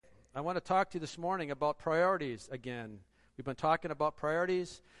I want to talk to you this morning about priorities again. We've been talking about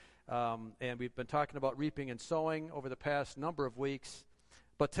priorities, and we've been talking about reaping and sowing over the past number of weeks.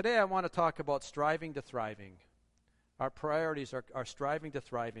 But today I want to talk about striving to thriving. Our priorities are striving to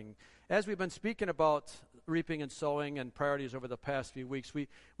thriving. As we've been speaking about reaping and sowing and priorities over the past few weeks,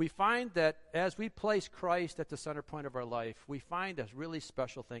 we find that as we place Christ at the center point of our life, we find a really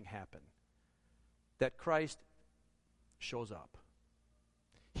special thing happen. That Christ shows up.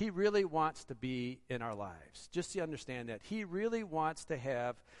 He really wants to be in our lives. Just to understand that. He really wants to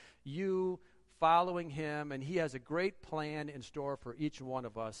have you following him, and he has a great plan in store for each one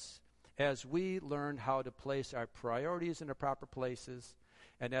of us as we learn how to place our priorities in the proper places,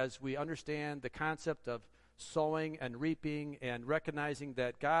 and as we understand the concept of sowing and reaping and recognizing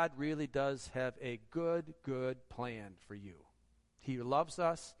that God really does have a good plan for you. He loves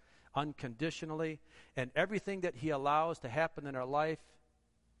us unconditionally, and everything that he allows to happen in our life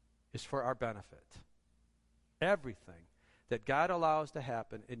is for our benefit. Everything that God allows to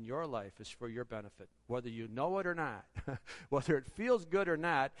happen in your life is for your benefit, whether you know it or not, whether it feels good or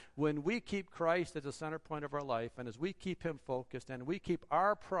not. When we keep Christ at the center point of our life, and as we keep him focused, and we keep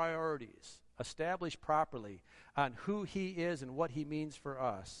our priorities established properly on who he is and what he means for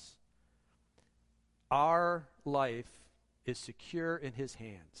us, our life is secure in his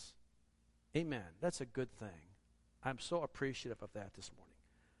hands. Amen. That's a good thing. I'm so appreciative of that this morning.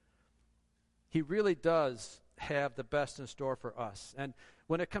 He really does have the best in store for us. And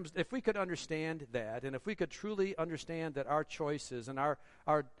when it comes, if we could understand that, and if we could truly understand that our choices and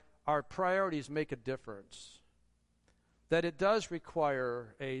our priorities make a difference, that it does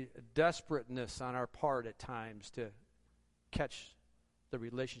require a desperateness on our part at times to catch the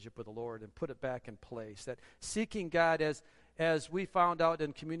relationship with the Lord and put it back in place. That seeking God, as we found out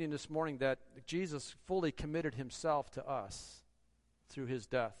in communion this morning, that Jesus fully committed himself to us through his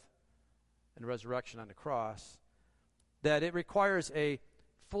death and resurrection on the cross, that it requires a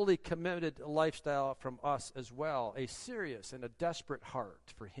fully committed lifestyle from us as well, a serious and a desperate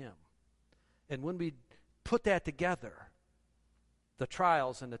heart for him. And when we put that together, the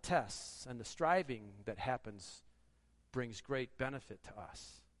trials and the tests and the striving that happens brings great benefit to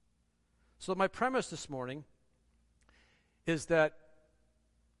us. So my premise this morning is that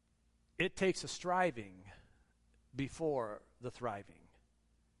it takes a striving before the thriving.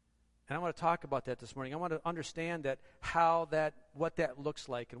 And I want to talk about that this morning. I want to understand that what that looks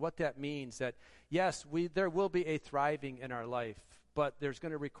like and what that means. That yes, there will be a thriving in our life, but there's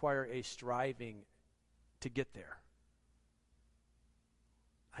going to require a striving to get there.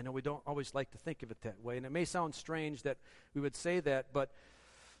 I know we don't always like to think of it that way, and it may sound strange that we would say that, but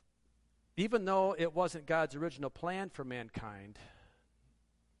even though it wasn't God's original plan for mankind,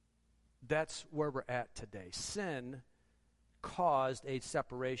 that's where we're at today. Sin caused a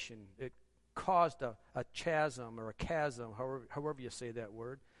separation. It caused a chasm or a chasm, however you say that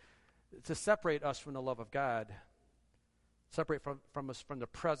word, to separate us from the love of God, separate from us from the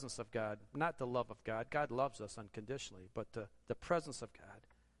presence of God, not the love of God. God loves us unconditionally, but the presence of God.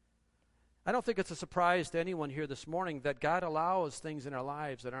 I don't think it's a surprise to anyone here this morning that God allows things in our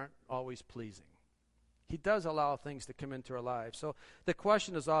lives that aren't always pleasing. He does allow things to come into our lives. So the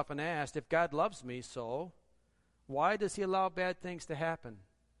question is often asked, if God loves me so, why does he allow bad things to happen?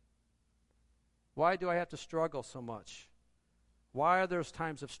 Why do I have to struggle so much? Why are there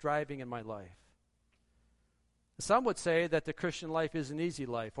times of striving in my life? Some would say that the Christian life is an easy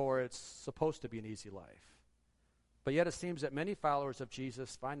life, or it's supposed to be an easy life. But yet it seems that many followers of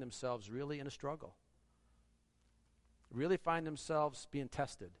Jesus find themselves really in a struggle, really find themselves being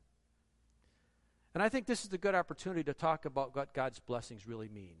tested. And I think this is a good opportunity to talk about what God's blessings really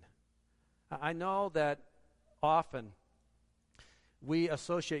mean. I know that often we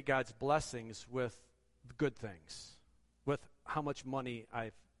associate God's blessings with good things, with how much money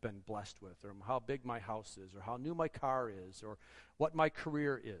I've been blessed with, or how big my house is, or how new my car is, or what my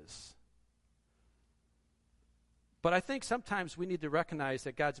career is. But I think sometimes we need to recognize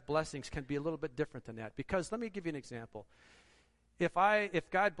that God's blessings can be a little bit different than that. Because let me give you an example. If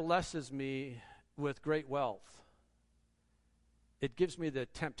God blesses me with great wealth, it gives me the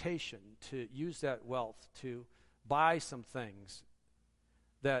temptation to use that wealth to buy some things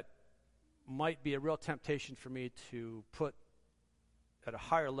that might be a real temptation for me to put at a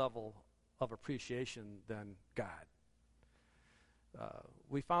higher level of appreciation than God.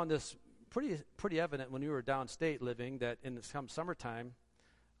 We found this pretty evident when we were downstate living, that in the summertime,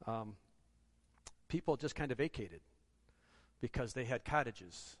 people just kind of vacated because they had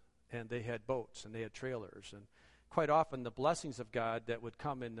cottages and they had boats and they had trailers, and quite often the blessings of God that would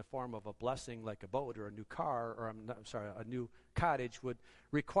come in the form of a blessing like a boat or a new car, or a new cottage, would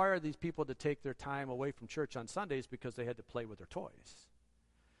require these people to take their time away from church on Sundays because they had to play with their toys.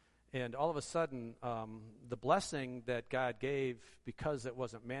 And all of a sudden, the blessing that God gave, because it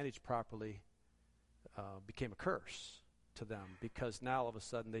wasn't managed properly, became a curse to them, because now all of a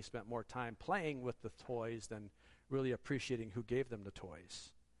sudden they spent more time playing with the toys than really appreciating who gave them the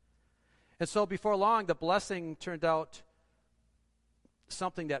toys. And so before long, the blessing turned out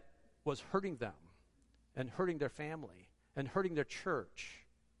something that was hurting them and hurting their family and hurting their church,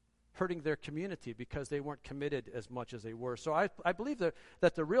 hurting their community, because they weren't committed as much as they were. So I believe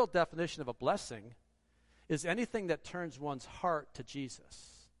that the real definition of a blessing is anything that turns one's heart to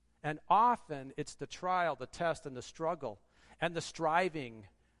Jesus. And often it's the trial, the test, and the struggle and the striving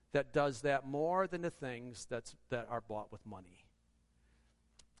that does that more than the things that are bought with money.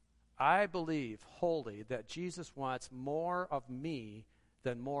 I believe wholly that Jesus wants more of me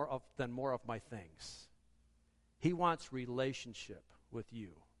than more of my things. He wants relationship with you.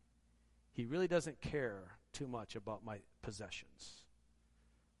 He really doesn't care too much about my possessions.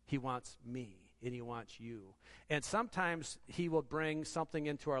 He wants me, and he wants you. And sometimes he will bring something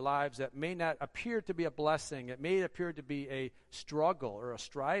into our lives that may not appear to be a blessing. It may appear to be a struggle or a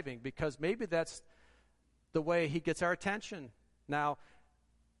striving, because maybe that's the way he gets our attention. Now,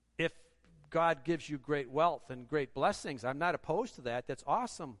 if God gives you great wealth and great blessings, I'm not opposed to that. That's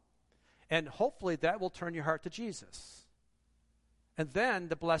awesome. And hopefully that will turn your heart to Jesus. And then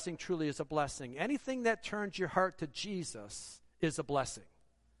the blessing truly is a blessing. Anything that turns your heart to Jesus is a blessing.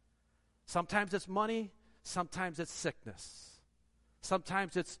 Sometimes it's money, sometimes it's sickness.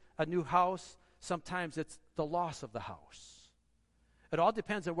 Sometimes it's a new house, sometimes it's the loss of the house. It all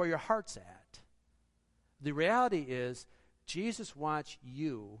depends on where your heart's at. The reality is, Jesus wants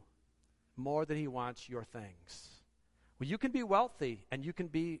you more than he wants your things. Well, you can be wealthy and you can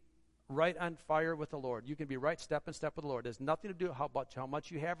be right on fire with the Lord. You can be right step in step with the Lord. There's nothing to do with how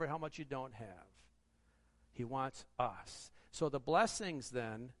much you have or how much you don't have. He wants us. So the blessings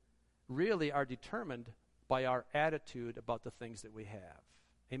then really are determined by our attitude about the things that we have.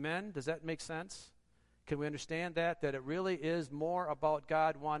 Amen? Does that make sense? Can we understand that? That it really is more about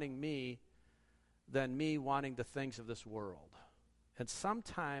God wanting me than me wanting the things of this world. And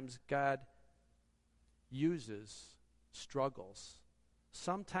sometimes God uses struggles.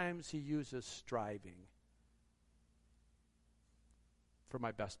 Sometimes he uses striving for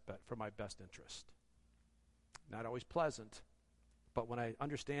my best interest. Not always pleasant, but when I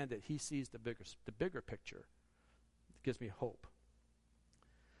understand that he sees the bigger picture, it gives me hope.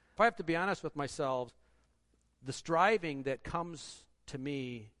 If I have to be honest with myself, the striving that comes to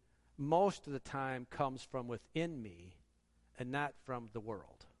me most of the time comes from within me and not from the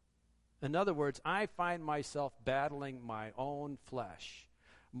world. In other words, I find myself battling my own flesh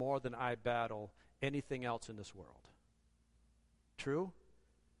more than I battle anything else in this world. True?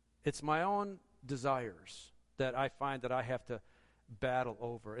 It's my own desires that I find that I have to battle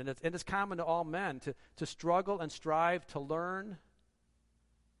over. And it's common to all men to struggle and strive to learn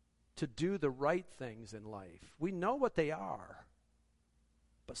to do the right things in life. We know what they are,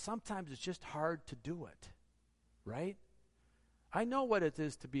 but sometimes it's just hard to do it, right? I know what it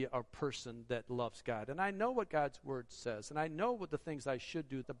is to be a person that loves God, and I know what God's word says, and I know what the things I should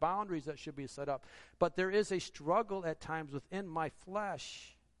do, the boundaries that should be set up, but there is a struggle at times within my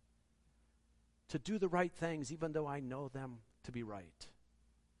flesh to do the right things, even though I know them to be right.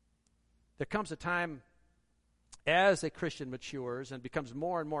 There comes a time as a Christian matures and becomes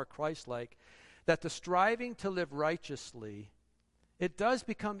more and more Christ-like, that the striving to live righteously, it does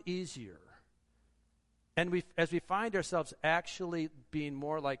become easier. And as we find ourselves actually being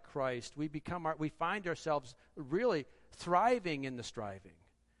more like Christ, we find ourselves really thriving in the striving,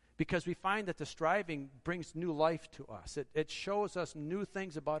 because we find that the striving brings new life to us. It shows us new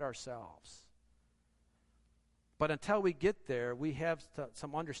things about ourselves. But until we get there, we have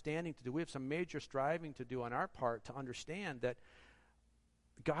some understanding to do. We have some major striving to do on our part to understand that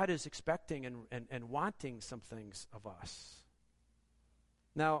God is expecting and wanting some things of us.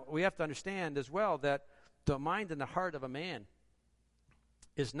 Now, we have to understand as well that the mind and the heart of a man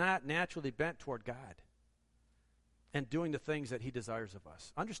is not naturally bent toward God and doing the things that he desires of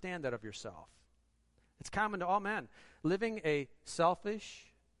us. Understand that of yourself. It's common to all men. Living a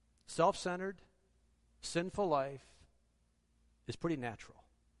selfish, self-centered, sinful life is pretty natural.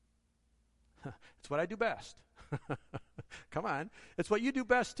 It's what I do best. Come on. It's what you do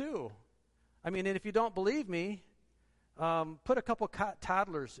best too. I mean, and if you don't believe me, put a couple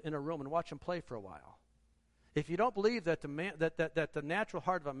toddlers in a room and watch them play for a while. If you don't believe that the natural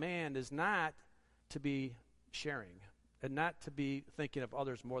heart of a man is not to be sharing and not to be thinking of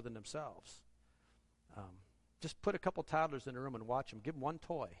others more than themselves. Just put a couple toddlers in a room and watch them. Give them one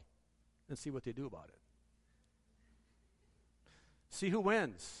toy and see what they do about it. See who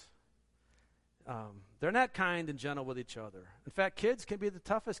wins. They're not kind and gentle with each other. In fact, kids can be the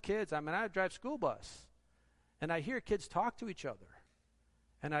toughest kids. I mean, I drive school bus, and I hear kids talk to each other.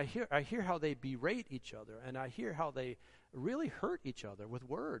 And I hear how they berate each other, and I hear how they really hurt each other with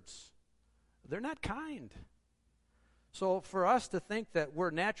words. They're not kind. So for us to think that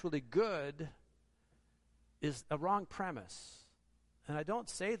we're naturally good is a wrong premise. And I don't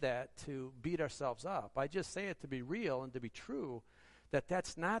say that to beat ourselves up. I just say it to be real and to be true, that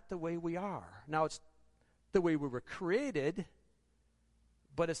that's not the way we are. Now, it's the way we were created,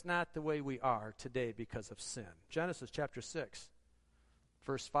 but it's not the way we are today because of sin. Genesis chapter 6,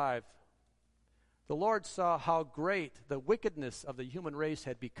 verse 5. The Lord saw how great the wickedness of the human race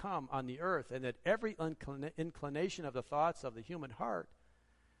had become on the earth, and that every inclination of the thoughts of the human heart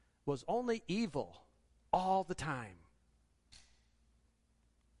was only evil all the time.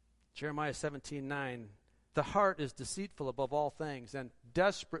 Jeremiah 17:9. The heart is deceitful above all things and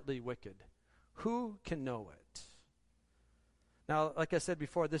desperately wicked. Who can know it? Now, like I said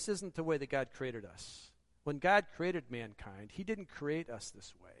before, this isn't the way that God created us. When God created mankind, he didn't create us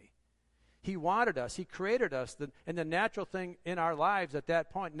this way. He wanted us. He created us. And the natural thing in our lives at that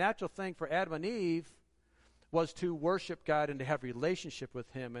point, natural thing for Adam and Eve, was to worship God and to have a relationship with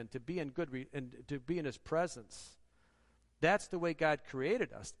him and to be in and to be in his presence. That's the way God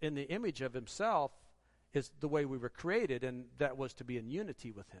created us. In the image of himself is the way we were created, and that was to be in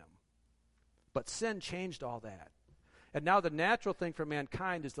unity with him. But sin changed all that. And now the natural thing for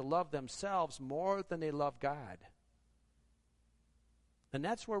mankind is to love themselves more than they love God. And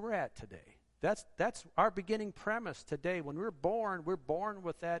that's where we're at today. That's our beginning premise today. When we're born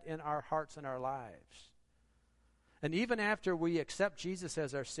with that in our hearts and our lives. And even after we accept Jesus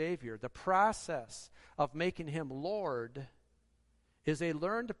as our Savior, the process of making him Lord is a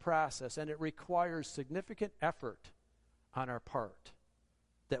learned process, and it requires significant effort on our part.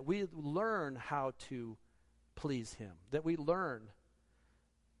 That we learn how to please him, that we learn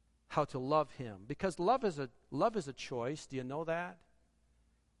how to love him. Because love is a choice. Do you know that?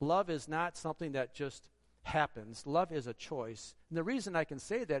 Love is not something that just happens. Love is a choice. And the reason I can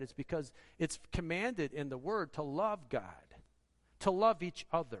say that is because it's commanded in the Word to love God, to love each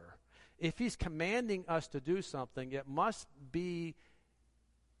other. If he's commanding us to do something,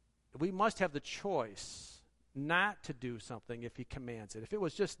 we must have the choice not to do something if he commands it. If it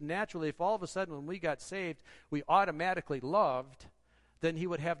was just naturally, if all of a sudden when we got saved, we automatically loved, then he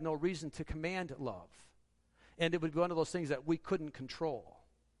would have no reason to command love. And it would be one of those things that we couldn't control.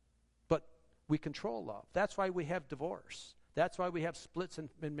 But we control love. That's why we have divorce. That's why we have splits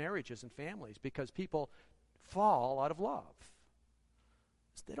in marriages and families, because people fall out of love.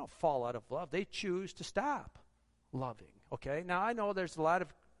 They don't fall out of love. They choose to stop loving. Okay? Now, I know there's a lot of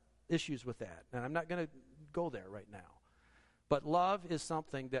issues with that, and I'm not going to go there right now. But love is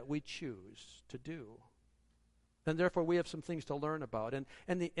something that we choose to do. And therefore, we have some things to learn about. And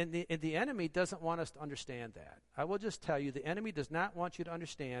the enemy doesn't want us to understand that. I will just tell you, the enemy does not want you to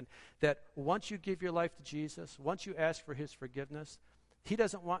understand that once you give your life to Jesus, once you ask for his forgiveness, he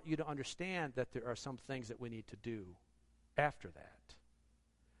doesn't want you to understand that there are some things that we need to do after that.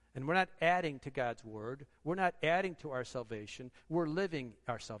 And we're not adding to God's word. We're not adding to our salvation. We're living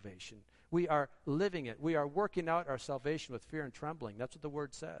our salvation. We are living it. We are working out our salvation with fear and trembling. That's what the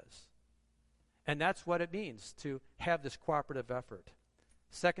word says. And that's what it means to have this cooperative effort.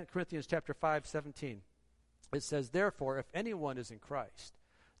 2 Corinthians chapter 5:17. It says, therefore, if anyone is in Christ,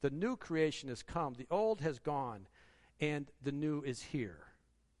 the new creation has come, the old has gone, and the new is here.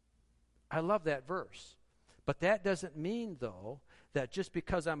 I love that verse. But that doesn't mean, though, that just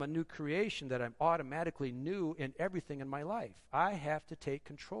because I'm a new creation that I'm automatically new in everything in my life. I have to take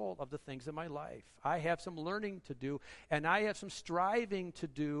control of the things in my life. I have some learning to do, and I have some striving to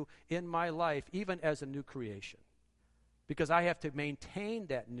do in my life, even as a new creation. Because I have to maintain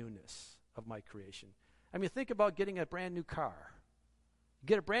that newness of my creation. I mean, think about getting a brand new car. You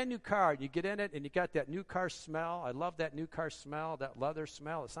get a brand new car, you get in it, and you got that new car smell. I love that new car smell, that leather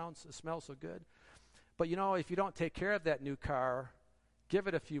smell. It smells so good. But you know, if you don't take care of that new car, give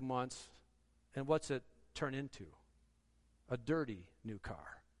it a few months, and what's it turn into? A dirty new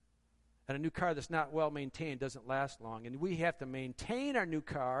car. And a new car that's not well maintained doesn't last long. And we have to maintain our new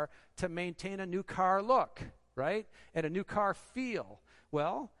car to maintain a new car look, right? And a new car feel.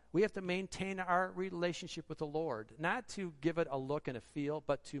 Well, We have to maintain our relationship with the Lord, not to give it a look and a feel,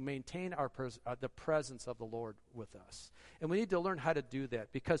 but to maintain the presence of the Lord with us. And we need to learn how to do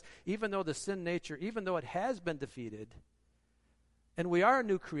that, because even though the sin nature, even though it has been defeated, and we are a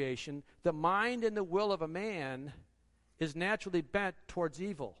new creation, the mind and the will of a man is naturally bent towards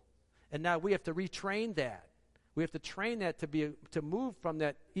evil. And now we have to retrain that. We have to train that to move from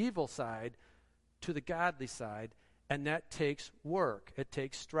that evil side to the godly side, and that takes work. It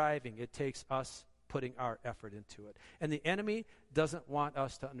takes striving. It takes us putting our effort into it. And the enemy doesn't want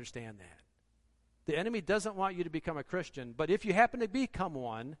us to understand that. The enemy doesn't want you to become a Christian, but if you happen to become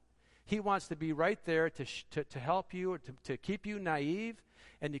one, he wants to be right there to help you, or to keep you naive,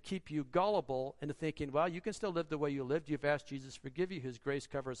 and to keep you gullible into thinking, well, you can still live the way you lived. You've asked Jesus to forgive you. His grace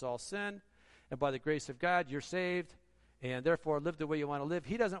covers all sin. And by the grace of God, you're saved, and therefore live the way you want to live.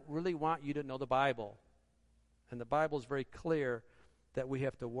 He doesn't really want you to know the Bible. And the Bible is very clear that we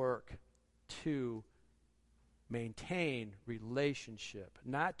have to work to maintain relationship,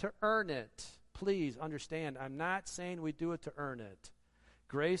 not to earn it. Please understand, I'm not saying we do it to earn it.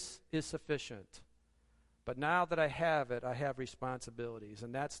 Grace is sufficient. But now that I have it, I have responsibilities,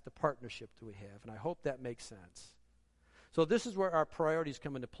 and that's the partnership that we have, and I hope that makes sense. So this is where our priorities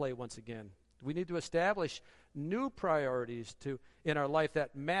come into play once again. We need to establish new priorities in our life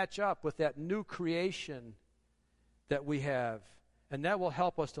that match up with that new creation that we have, and that will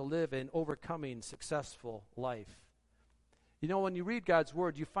help us to live an overcoming, successful life. You know, when you read God's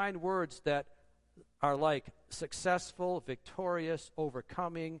Word, you find words that are like successful, victorious,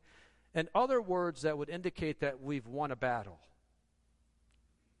 overcoming, and other words that would indicate that we've won a battle.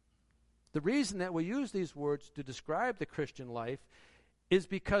 The reason that we use these words to describe the Christian life is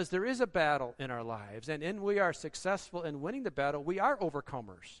because there is a battle in our lives, and we are successful in winning the battle. We are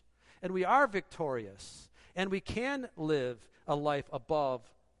overcomers, and we are victorious, and we can live a life above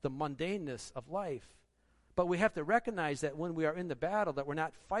the mundaneness of life. But we have to recognize that when we are in the battle, that we're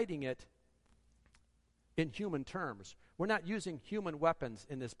not fighting it in human terms. We're not using human weapons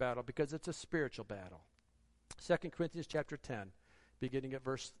in this battle, because it's a spiritual battle. 2 Corinthians chapter 10, beginning at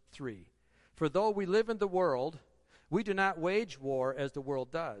verse 3. For though we live in the world, we do not wage war as the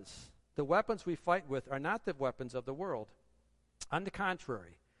world does. The weapons we fight with are not the weapons of the world. On the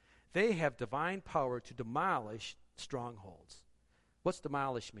contrary, they have divine power to demolish strongholds. What's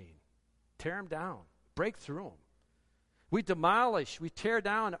demolish mean? Tear them down. Break through them. We tear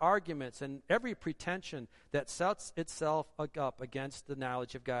down arguments and every pretension that sets itself up against the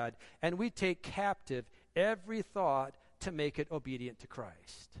knowledge of God, and we take captive every thought to make it obedient to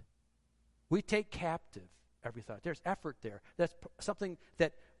Christ. We take captive every thought. There's effort there. That's something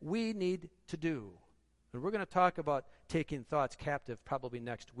that we need to do. And we're going to talk about taking thoughts captive probably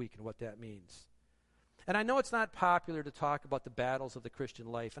next week and what that means. And I know it's not popular to talk about the battles of the Christian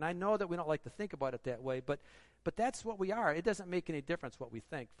life, and I know that we don't like to think about it that way, but that's what we are. It doesn't make any difference what we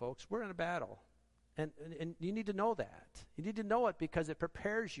think, folks. We're in a battle, and you need to know that. You need to know it because it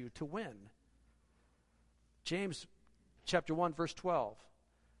prepares you to win. James chapter 1, verse 12.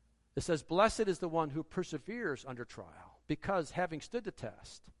 It says, blessed is the one who perseveres under trial, because having stood the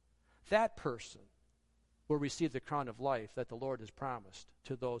test, that person will receive the crown of life that the Lord has promised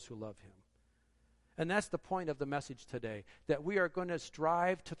to those who love him. And that's the point of the message today, that we are going to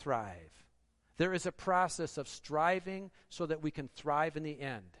strive to thrive. There is a process of striving so that we can thrive in the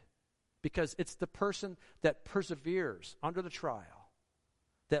end, because it's the person that perseveres under the trial,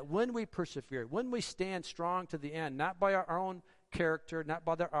 that when we persevere, when we stand strong to the end, not by our own character, not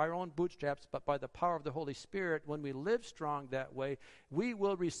by our own bootstraps, but by the power of the Holy Spirit, when we live strong that way, we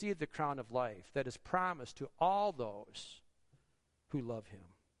will receive the crown of life that is promised to all those who love him.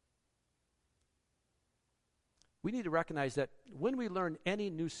 We need to recognize that when we learn any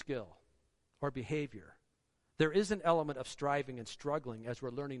new skill or behavior, there is an element of striving and struggling as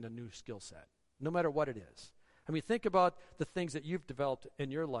we're learning the new skill set, no matter what it is. I mean, think about the things that you've developed in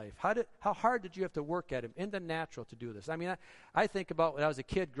your life. How hard did you have to work at them in the natural to do this? I mean, I think about when I was a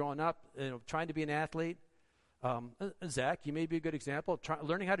kid growing up, trying to be an athlete. Zach, you may be a good example.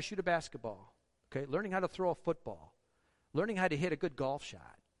 Learning how to shoot a basketball, okay? Learning how to throw a football. Learning how to hit a good golf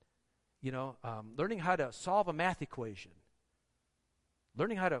shot. Learning how to solve a math equation.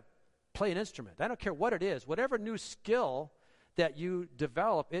 Learning how to play an instrument. I don't care what it is. Whatever new skill that you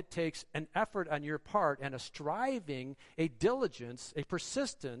develop, it takes an effort on your part and a striving, a diligence, a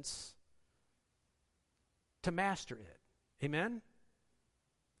persistence to master it. Amen?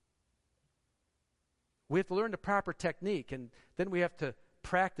 We have to learn the proper technique, and then we have to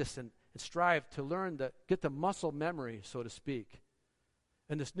practice and strive to get the muscle memory, so to speak.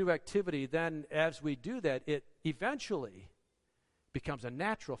 And this new activity, then, as we do that, it eventually becomes a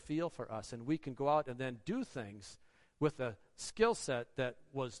natural feel for us, and we can go out and then do things with a skill set that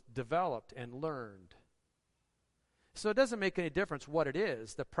was developed and learned. So it doesn't make any difference what it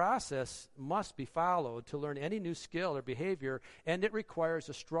is. The process must be followed to learn any new skill or behavior, and it requires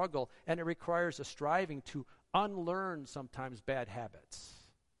a struggle, and it requires a striving to unlearn sometimes bad habits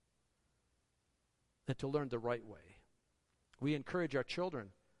and to learn the right way. We encourage our children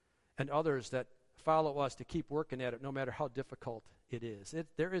and others that follow us to keep working at it no matter how difficult it is.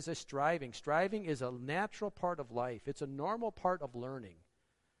 There is a striving. Striving is a natural part of life. It's a normal part of learning.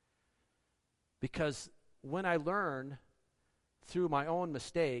 Because when I learn through my own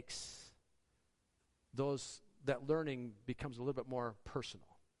mistakes, that learning becomes a little bit more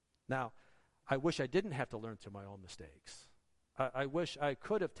personal. Now, I wish I didn't have to learn through my own mistakes. I wish I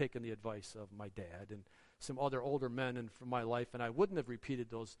could have taken the advice of my dad and some other older men from my life, and I wouldn't have repeated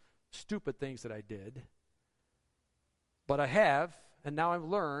those stupid things that I did. But I have, and now I've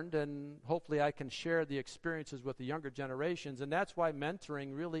learned, and hopefully I can share the experiences with the younger generations, and that's why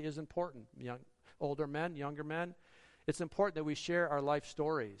mentoring really is important. Older men, younger men, it's important that we share our life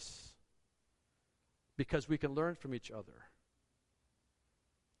stories because we can learn from each other.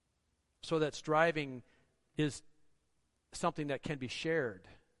 So that striving is something that can be shared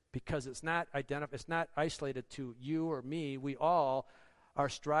because it's not isolated to you or me. We all are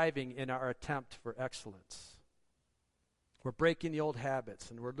striving in our attempt for excellence. We're breaking the old habits,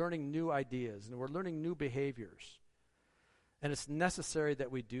 and we're learning new ideas, and we're learning new behaviors. And it's necessary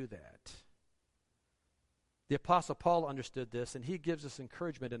that we do that. The Apostle Paul understood this, and he gives us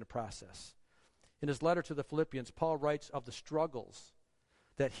encouragement in the process. In his letter to the Philippians, Paul writes of the struggles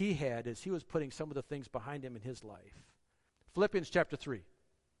that he had as he was putting some of the things behind him in his life. Philippians chapter 3,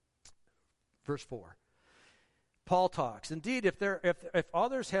 verse 4. Paul talks, indeed, if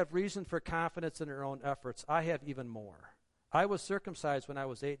others have reason for confidence in their own efforts, I have even more. I was circumcised when I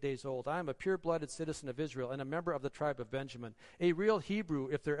was 8 days old. I am a pure-blooded citizen of Israel and a member of the tribe of Benjamin, a real Hebrew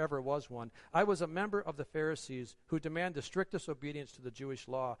if there ever was one. I was a member of the Pharisees who demand the strictest obedience to the Jewish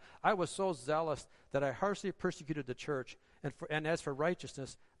law. I was so zealous that I harshly persecuted the church, and as for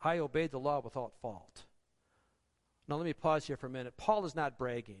righteousness, I obeyed the law without fault. Now let me pause here for a minute. Paul is not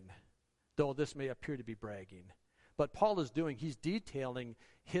bragging, though this may appear to be bragging. But Paul he's detailing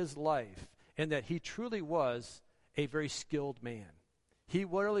his life and that he truly was a very skilled man. He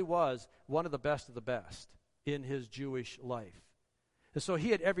really was one of the best in his Jewish life. And so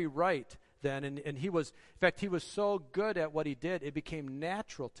he had every right then, and he was so good at what he did, it became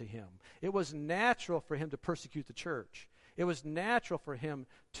natural to him. It was natural for him to persecute the church. It was natural for him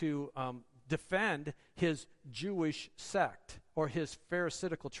to defend his Jewish sect or his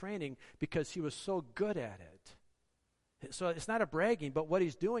Pharisaical training because he was so good at it. So it's not a bragging, but what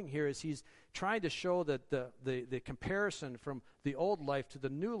he's doing here is he's trying to show that the comparison from the old life to the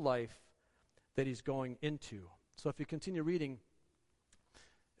new life that he's going into. So if you continue reading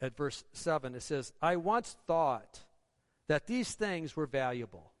at verse 7, it says, I once thought that these things were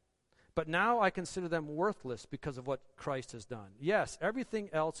valuable, but now I consider them worthless because of what Christ has done. Yes, everything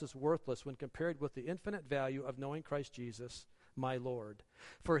else is worthless when compared with the infinite value of knowing Christ Jesus, my Lord.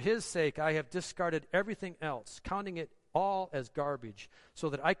 For his sake I have discarded everything else, counting it all as garbage, so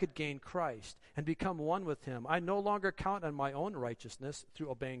that I could gain Christ and become one with him. I no longer count on my own righteousness through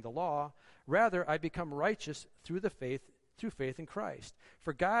obeying the law. Rather, I become righteous through faith in Christ.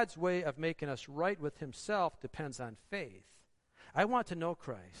 For God's way of making us right with himself depends on faith. I want to know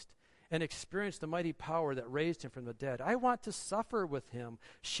Christ and experience the mighty power that raised him from the dead. I want to suffer with him,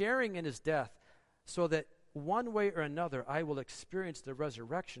 sharing in his death, so that one way or another I will experience the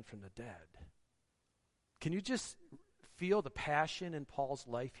resurrection from the dead. Can you just feel the passion in Paul's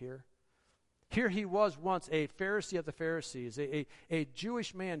life here? Here he was once a Pharisee of the Pharisees, a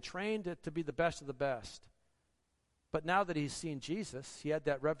Jewish man trained to be the best of the best. But now that he's seen Jesus, he had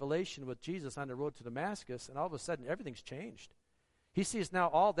that revelation with Jesus on the road to Damascus, and all of a sudden everything's changed. He sees now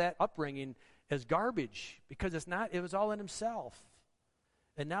all that upbringing as garbage because it was all in himself.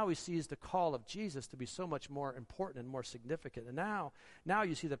 And now he sees the call of Jesus to be so much more important and more significant. And now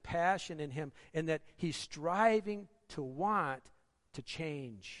you see the passion in him and that he's striving to want to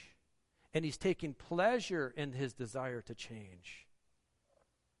change. And he's taking pleasure in his desire to change.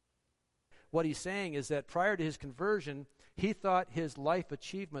 What he's saying is that prior to his conversion, he thought his life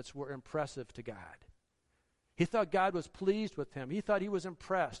achievements were impressive to God. He thought God was pleased with him. He thought he was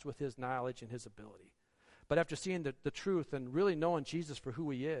impressed with his knowledge and his ability. But after seeing the truth and really knowing Jesus for who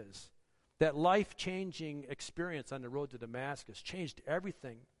he is, that life-changing experience on the road to Damascus changed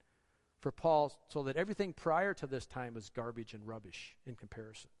everything for Paul, so that everything prior to this time was garbage and rubbish in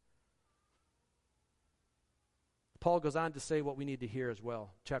comparison. Paul goes on to say what we need to hear as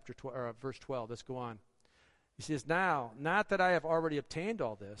well. Verse 12. Let's go on. He says, "Now, not that I have already obtained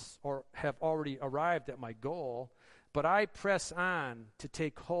all this, or have already arrived at my goal, but I press on to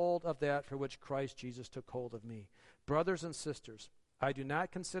take hold of that for which Christ Jesus took hold of me. Brothers and sisters, I do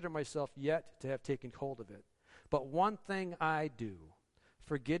not consider myself yet to have taken hold of it. But one thing I do,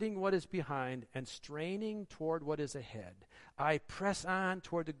 forgetting what is behind and straining toward what is ahead, I press on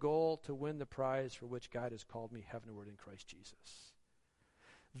toward the goal to win the prize for which God has called me heavenward in Christ Jesus."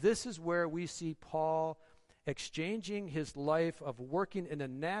 This is where we see Paul exchanging his life of working in a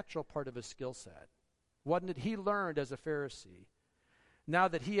natural part of his skill set, what did he learned as a Pharisee, now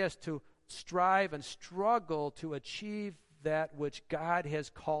that he has to strive and struggle to achieve that which God has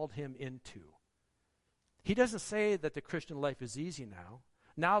called him into. He doesn't say that the Christian life is easy now.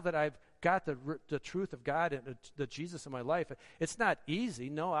 Now that I've got the truth of God and the Jesus in my life, it's not easy.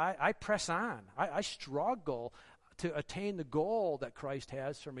 No, I press on. I struggle to attain the goal that Christ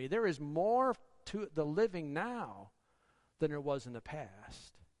has for me. There is more to the living now than there was in the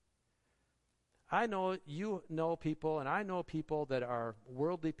past. I know you know people, and I know people that are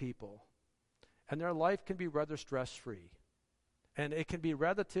worldly people, and their life can be rather stress-free. And it can be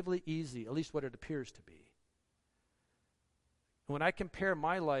relatively easy, at least what it appears to be. When I compare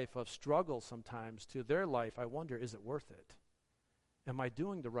my life of struggle sometimes to their life, I wonder, is it worth it? Am I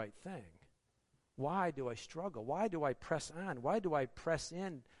doing the right thing? Why do I struggle? Why do I press on? Why do I press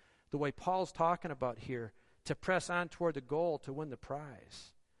in the way Paul's talking about here, to press on toward the goal to win the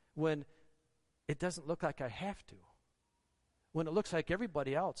prize, when it doesn't look like I have to? When it looks like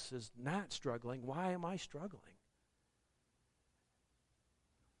everybody else is not struggling, why am I struggling?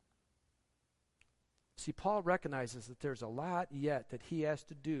 See, Paul recognizes that there's a lot yet that he has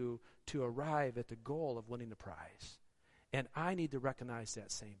to do to arrive at the goal of winning the prize. And I need to recognize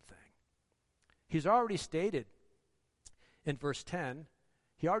that same thing. He's already stated in verse 10,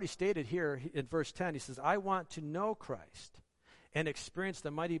 he already stated here in verse 10, he says, "I want to know Christ and experience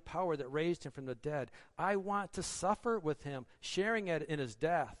the mighty power that raised him from the dead. I want to suffer with him, sharing in his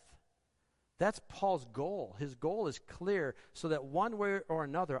death." That's Paul's goal. His goal is clear, so that one way or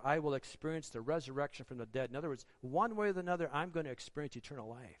another, I will experience the resurrection from the dead. In other words, one way or another, I'm going to experience eternal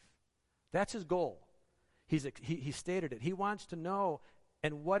life. That's his goal. He stated it. He wants to know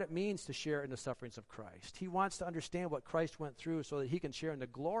and what it means to share in the sufferings of Christ. He wants to understand what Christ went through so that he can share in the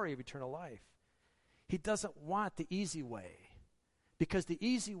glory of eternal life. He doesn't want the easy way, because the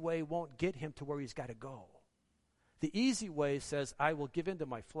easy way won't get him to where he's got to go. The easy way says, I will give in to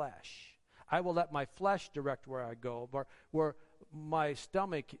my flesh. I will let my flesh direct where I go, where my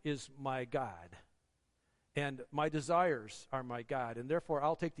stomach is my God, and my desires are my God, and therefore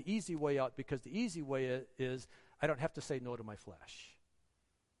I'll take the easy way out, because the easy way is I don't have to say no to my flesh.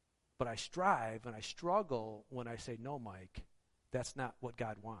 But I strive and I struggle when I say, no, Mike, that's not what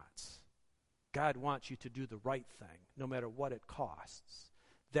God wants. God wants you to do the right thing, no matter what it costs.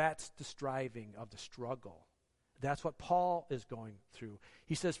 That's the striving of the struggle. That's what Paul is going through.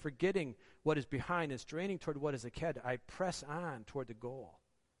 He says, forgetting what is behind and straining toward what is ahead, I press on toward the goal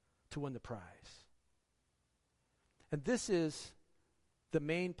to win the prize. And this is the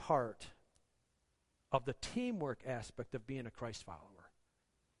main part of the teamwork aspect of being a Christ follower.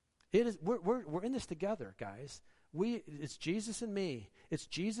 It is we're in this together, guys. It's Jesus and me. It's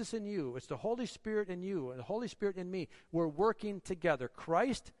Jesus and you. It's the Holy Spirit in you and the Holy Spirit in me. We're working together.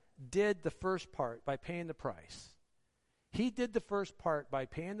 Christ did the first part by paying the price. He did the first part by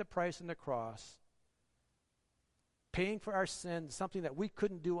paying the price on the cross, paying for our sins, something that we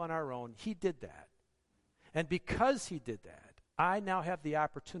couldn't do on our own. He did that. And because he did that, I now have the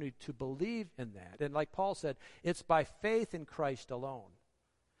opportunity to believe in that. And like Paul said, it's by faith in Christ alone.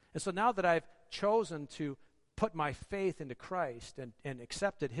 And so now that I've chosen to put my faith into Christ and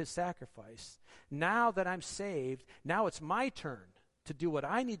accepted his sacrifice, now that I'm saved, now it's my turn to do what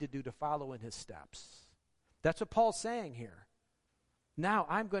I need to do to follow in his steps. That's what Paul's saying here. Now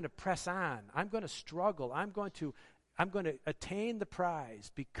I'm going to press on. I'm going to struggle. I'm going to attain the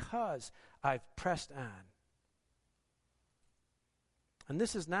prize because I've pressed on. And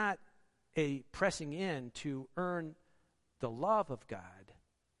this is not a pressing in to earn the love of God.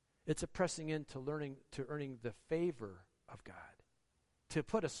 It's a pressing in to earning the favor of God, to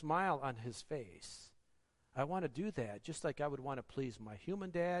put a smile on his face. I want to do that just like I would want to please my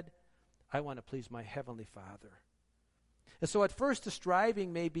human dad. I want to please my heavenly Father. And so at first the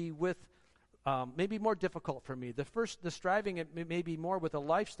striving may be more difficult for me. The striving may be more with a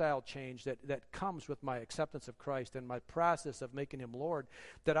lifestyle change that comes with my acceptance of Christ and my process of making him Lord,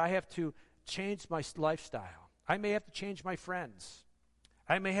 that I have to change my lifestyle. I may have to change my friends.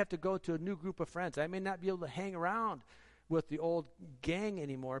 I may have to go to a new group of friends. I may not be able to hang around with the old gang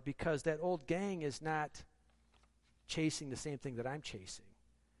anymore because that old gang is not chasing the same thing that I'm chasing.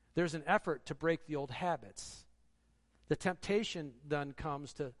 There's an effort to break the old habits. The temptation then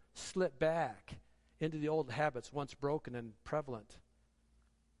comes to slip back into the old habits once broken and prevalent.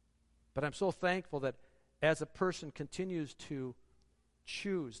 But I'm so thankful that as a person continues to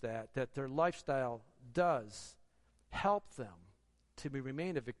choose that their lifestyle does help them to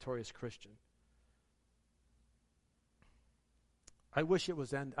remain a victorious Christian. I wish it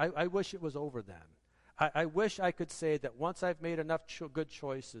was I wish it was over then. I wish I could say that once I've made enough good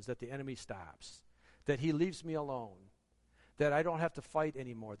choices that the enemy stops, that he leaves me alone, that I don't have to fight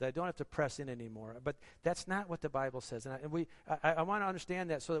anymore, that I don't have to press in anymore. But that's not what the Bible says. And I want to understand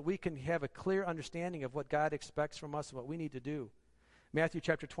that so that we can have a clear understanding of what God expects from us and what we need to do. Matthew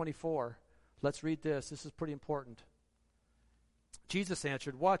chapter 24, let's read this. This is pretty important. Jesus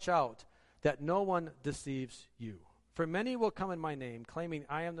answered, "Watch out that no one deceives you. For many will come in my name, claiming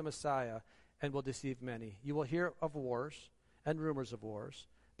I am the Messiah, and will deceive many. You will hear of wars and rumors of wars,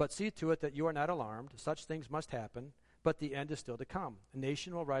 but see to it that you are not alarmed. Such things must happen, but the end is still to come. A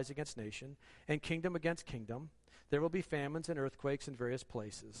nation will rise against nation, and kingdom against kingdom. There will be famines and earthquakes in various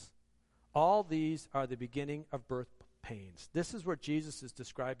places. All these are the beginning of birth pains." This is where Jesus is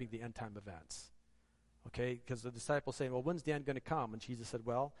describing the end time events. Okay, because the disciples saying, well, when's the end going to come? And Jesus said,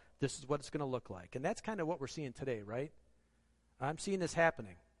 well, this is what it's going to look like. And that's kind of what we're seeing today, right? I'm seeing this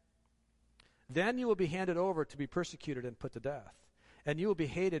happening. "Then you will be handed over to be persecuted and put to death, and you will be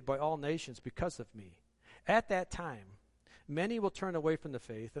hated by all nations because of me. At that time, many will turn away from the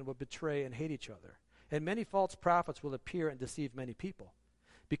faith and will betray and hate each other. And many false prophets will appear and deceive many people.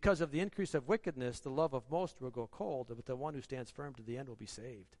 Because of the increase of wickedness, the love of most will go cold, but the one who stands firm to the end will be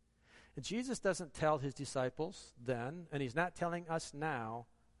saved." And Jesus doesn't tell his disciples then, and he's not telling us now,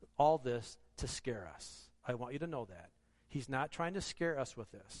 all this to scare us. I want you to know that. He's not trying to scare us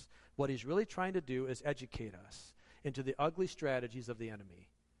with this. What he's really trying to do is educate us into the ugly strategies of the enemy.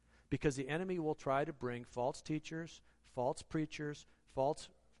 Because the enemy will try to bring false teachers, false preachers, false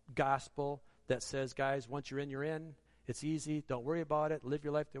gospel that says, guys, once you're in, you're in. It's easy. Don't worry about it. Live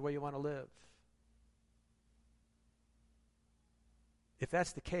your life the way you want to live. If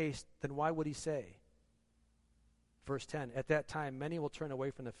that's the case, then why would he say? Verse 10, "At that time, many will turn away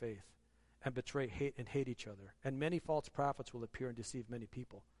from the faith and betray, hate, and hate each other. And many false prophets will appear and deceive many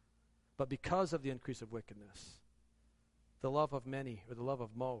people. But because of the increase of wickedness, the love of many, or the love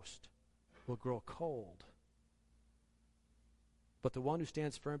of most, will grow cold. But the one who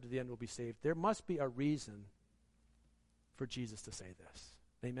stands firm to the end will be saved." There must be a reason for Jesus to say this.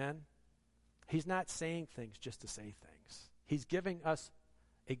 Amen? He's not saying things just to say things. He's giving us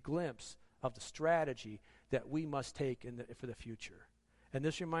a glimpse of the strategy that we must take for the future. And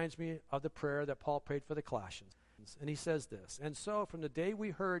this reminds me of the prayer that Paul prayed for the Colossians. And he says this, "And so from the day we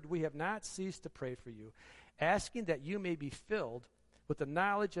heard, we have not ceased to pray for you, asking that you may be filled with the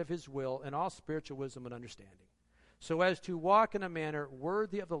knowledge of his will and all spiritual wisdom and understanding, so as to walk in a manner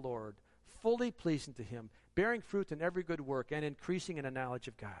worthy of the Lord, fully pleasing to him, bearing fruit in every good work, and increasing in the knowledge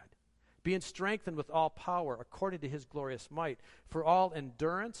of God, being strengthened with all power according to his glorious might, for all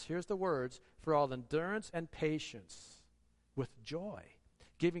endurance," here's the words, "for all endurance and patience with joy,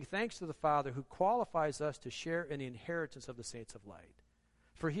 giving thanks to the Father who qualifies us to share in the inheritance of the saints of light.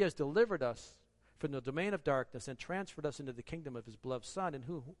 For he has delivered us from the domain of darkness and transferred us into the kingdom of his beloved Son, in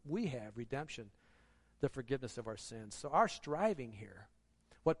whom we have redemption, the forgiveness of our sins." So our striving here,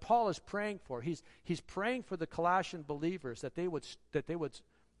 what Paul is praying for, he's praying for the Colossian believers that they would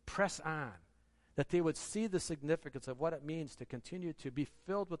press on, that they would see the significance of what it means to continue to be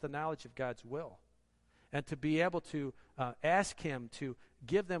filled with the knowledge of God's will, and to be able to ask him to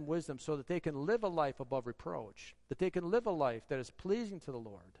give them wisdom so that they can live a life above reproach, that they can live a life that is pleasing to the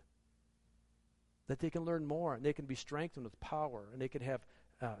Lord, that they can learn more, and they can be strengthened with power, and they can have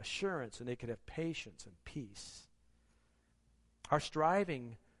assurance, and they can have patience and peace. Our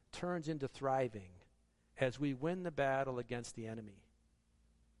striving turns into thriving as we win the battle against the enemy,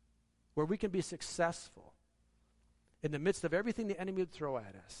 where we can be successful in the midst of everything the enemy would throw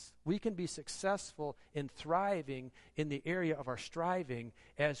at us. We can be successful in thriving in the area of our striving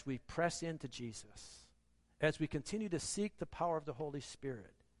as we press into Jesus, as we continue to seek the power of the Holy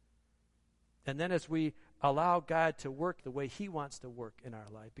Spirit, and then as we allow God to work the way he wants to work in our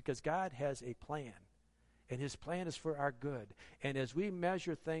life, because God has a plan, and his plan is for our good. And as we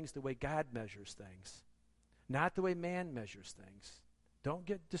measure things the way God measures things, not the way man measures things, Don't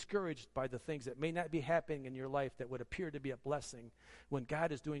get discouraged by the things that may not be happening in your life that would appear to be a blessing when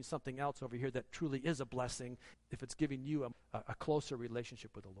God is doing something else over here that truly is a blessing if it's giving you a closer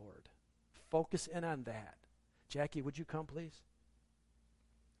relationship with the Lord. Focus in on that. Jackie, would you come, please?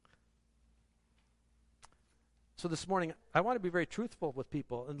 So this morning, I want to be very truthful with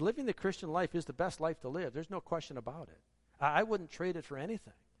people. And living the Christian life is the best life to live. There's no question about it. I wouldn't trade it for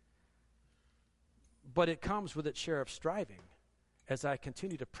anything. But it comes with its share of striving. As I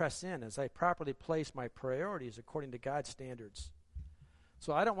continue to press in, as I properly place my priorities according to God's standards.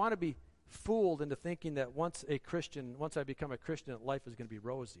 So I don't want to be fooled into thinking that once I become a Christian, that life is going to be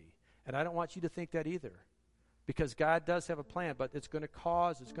rosy. And I don't want you to think that either. Because God does have a plan, but it's going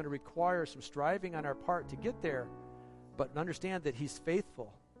to require some striving on our part to get there. But understand that He's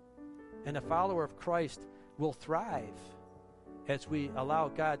faithful. And a follower of Christ will thrive as we allow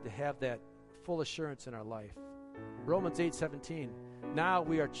God to have that full assurance in our life. Romans 8:17. Now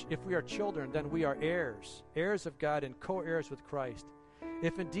if we are children, then we are heirs, heirs of God and co-heirs with Christ,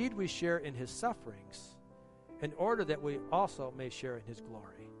 if indeed we share in His sufferings, in order that we also may share in His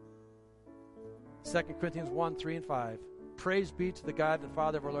glory. 2 Corinthians 1:3-5. Praise be to the God and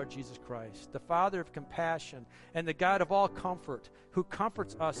Father of our Lord Jesus Christ, the Father of compassion and the God of all comfort, who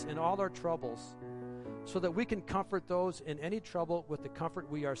comforts us in all our troubles, so that we can comfort those in any trouble with the comfort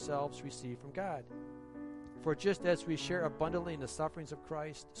we ourselves receive from God. For just as we share abundantly in the sufferings of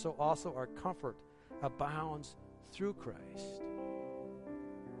Christ, so also our comfort abounds through Christ.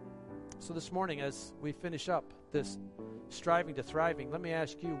 So this morning, as we finish up this striving to thriving, let me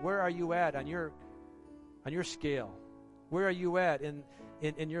ask you, where are you at on your scale? Where are you at in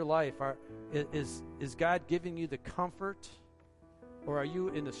your life? Is God giving you the comfort, or are you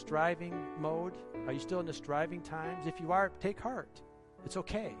in the striving mode? Are you still in the striving times? If you are, take heart. It's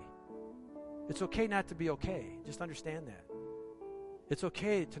okay. It's okay not to be okay. Just understand that. It's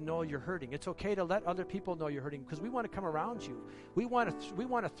okay to know you're hurting. It's okay to let other people know you're hurting, because we want to come around you. We want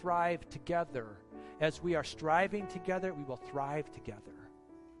to thrive together. As we are striving together, we will thrive together.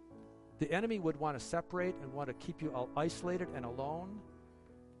 The enemy would want to separate and want to keep you all isolated and alone.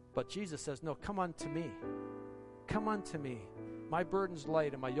 But Jesus says, no, come unto me. Come unto me. My burden's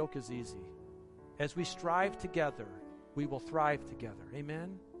light and my yoke is easy. As we strive together, we will thrive together.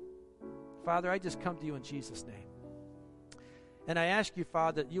 Amen? Father, I just come to you in Jesus' name. And I ask you,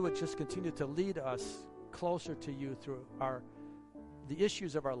 Father, that you would just continue to lead us closer to you through the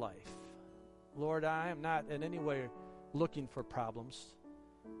issues of our life. Lord, I am not in any way looking for problems.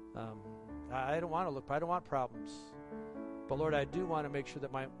 I don't want problems. But Lord, I do want to make sure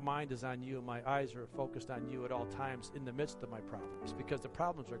that my mind is on you and my eyes are focused on you at all times in the midst of my problems, because the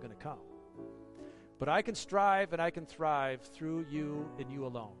problems are going to come. But I can strive and I can thrive through you and you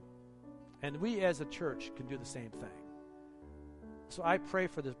alone. And we as a church can do the same thing. So I pray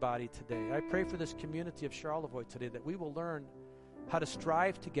for this body today. I pray for this community of Charlevoix today, that we will learn how to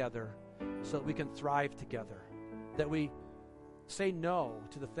strive together so that we can thrive together. That we say no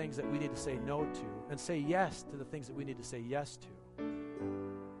to the things that we need to say no to, and say yes to the things that we need to say yes to.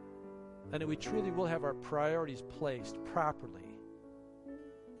 And that we truly will have our priorities placed properly.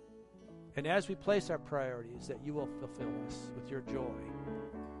 And as we place our priorities, that you will fulfill us with your joy,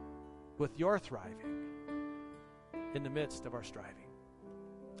 with your thriving in the midst of our striving.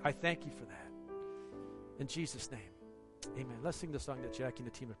 I thank you for that. In Jesus' name, amen. Let's sing the song that Jackie and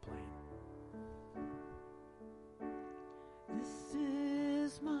the team are playing. This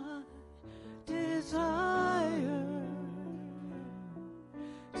is my desire,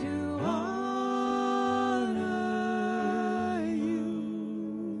 to honor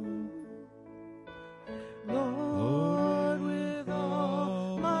you, Lord, with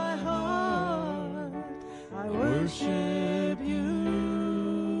all my heart I worship you.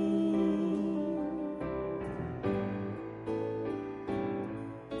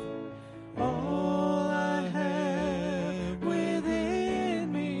 All I have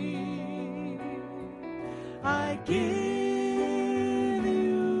within me, I give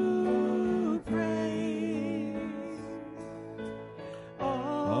you praise.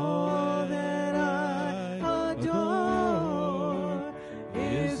 All that I adore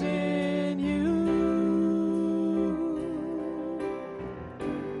is in you.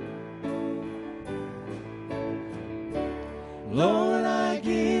 Lord, I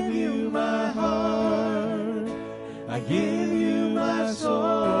give you my heart, I give you my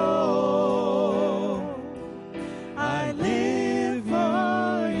soul. I live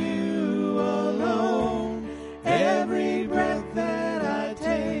for you alone. Every breath that I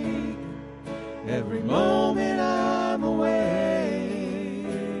take, every moment I'm awake,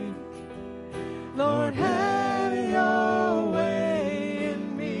 Lord, have your way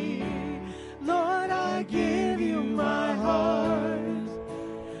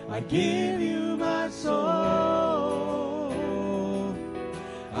I give you my soul.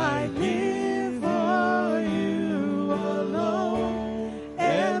 I live for you alone.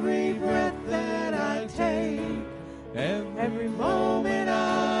 Every breath that I take, every moment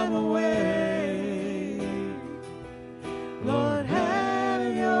I'm awake, Lord,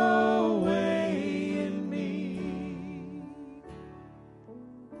 have your way in me.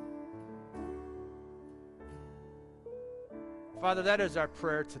 Father, that is our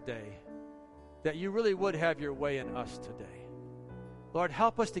prayer today, that you really would have your way in us today. Lord,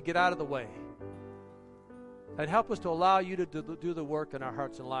 help us to get out of the way, and help us to allow you to do the work in our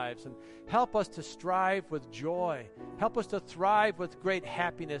hearts and lives, and help us to strive with joy. Help us to thrive with great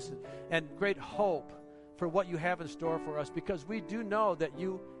happiness and great hope for what you have in store for us, because we do know that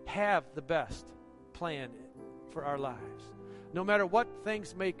you have the best plan for our lives. No matter what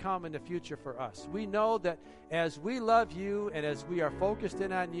things may come in the future for us, we know that as we love you and as we are focused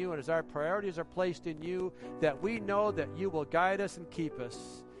in on you and as our priorities are placed in you, that we know that you will guide us and keep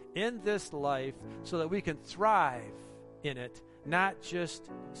us in this life so that we can thrive in it, not just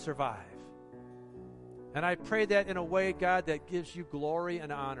survive. And I pray that in a way, God, that gives you glory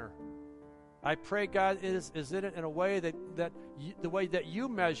and honor. I pray, God, is in it in a way that the way that you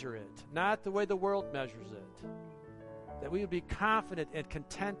measure it, not the way the world measures it. That we would be confident and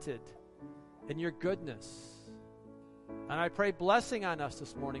contented in your goodness. And I pray blessing on us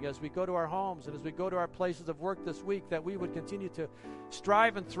this morning as we go to our homes and as we go to our places of work this week, that we would continue to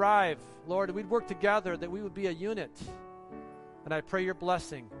strive and thrive, Lord, that we'd work together, that we would be a unit. And I pray your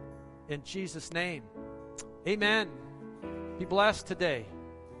blessing in Jesus' name. Amen. Be blessed today.